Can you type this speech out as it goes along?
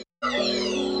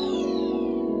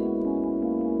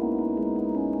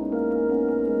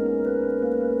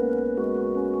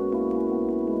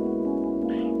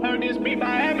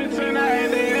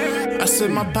said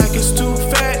my pockets too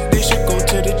fat, they should go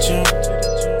to the gym.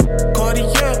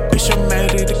 Cartier, bitch, I'm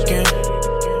at it again.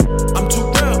 I'm too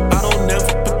real, I don't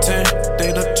never pretend.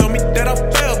 They done told me that I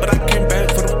fell, but I came back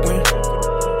for the win.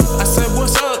 I said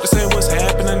what's up, they said what's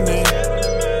happening then.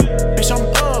 Bitch, I'm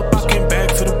up, I came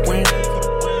back for the win.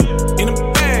 In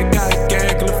the bag, got a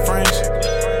gaggle of friends.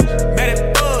 Mad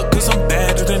at bug, cause I'm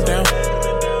badder than them.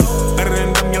 Better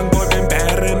than them, young boy, been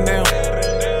badder than them.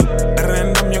 Better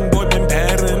than them, young boy, been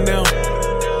badder than them.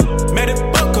 Mad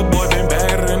at bug, a boy, been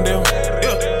badder than them.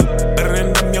 Yeah. Better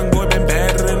than them, young boy, been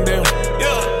badder than them.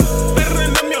 Yeah. Better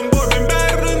than them, young boy, been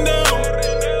badder than them.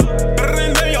 Better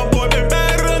than them, young boy, been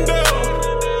badder than them.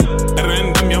 Better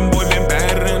than them, young boy, been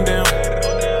badder than them.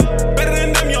 Better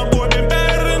than them, young boy, been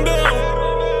badder than them.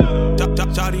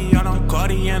 Shawty out on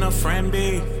Cardi and a friend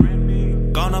B.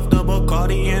 Gone off the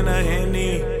Bacardi and a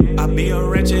Henny. I be a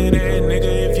wretched ass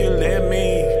nigga if you let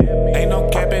me. Ain't no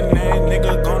capping that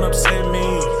nigga gon' upset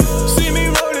me. See me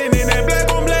rolling in that black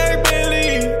on black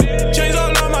Bentley. Chains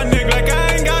all on my neck like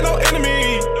I ain't got no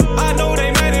enemy. I know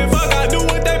they mad as fuck, I do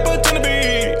what they pretend to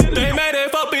be. They mad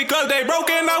as fuck because they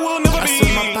broken, I will never be. I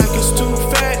said my pockets too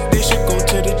fat, they should go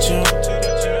to the gym.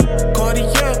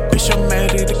 Cartier, bitch, I'm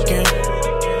at it again.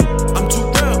 I'm too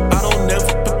real, I don't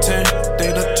never pretend.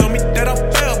 They done told me that I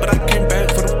fell, but I came back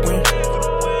for the win.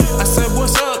 I said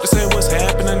what's up, they said what's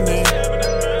happening then.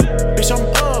 Bitch, I'm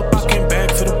up, I came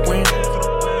back for the win.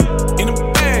 In the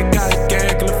bag, got a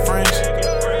gaggle of friends.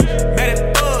 Mad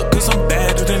at bug, cause I'm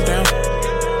badder than them.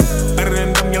 Better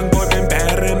than them, young boy, been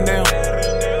badder than them.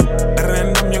 Better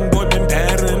than them, young boy, been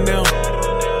badder than them.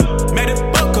 Mad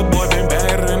at bug, a boy, been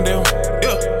badder than them.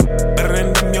 Yeah. Better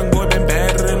than them, young boy, been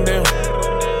badder than them.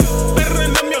 Better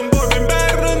than them, young boy, been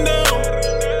badder than them.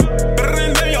 Better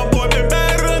than them, young boy, been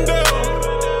badder than them.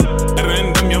 Better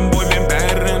than them, young boy, been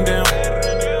badder than them.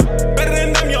 Better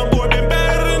than them, young boy, been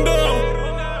badder than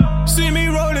them. See me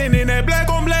rolling in that black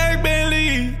on black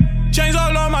Bentley. Chains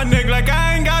all on my neck like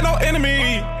I ain't got no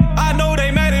enemy. I know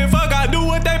they mad as fuck, I do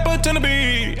what they pretend to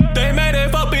be. They mad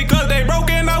as fuck because they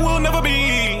broken, I will never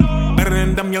be. Better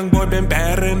than them, young boy, been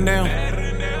badder than them.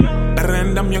 Better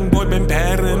than them, young boy, been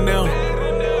badder than them.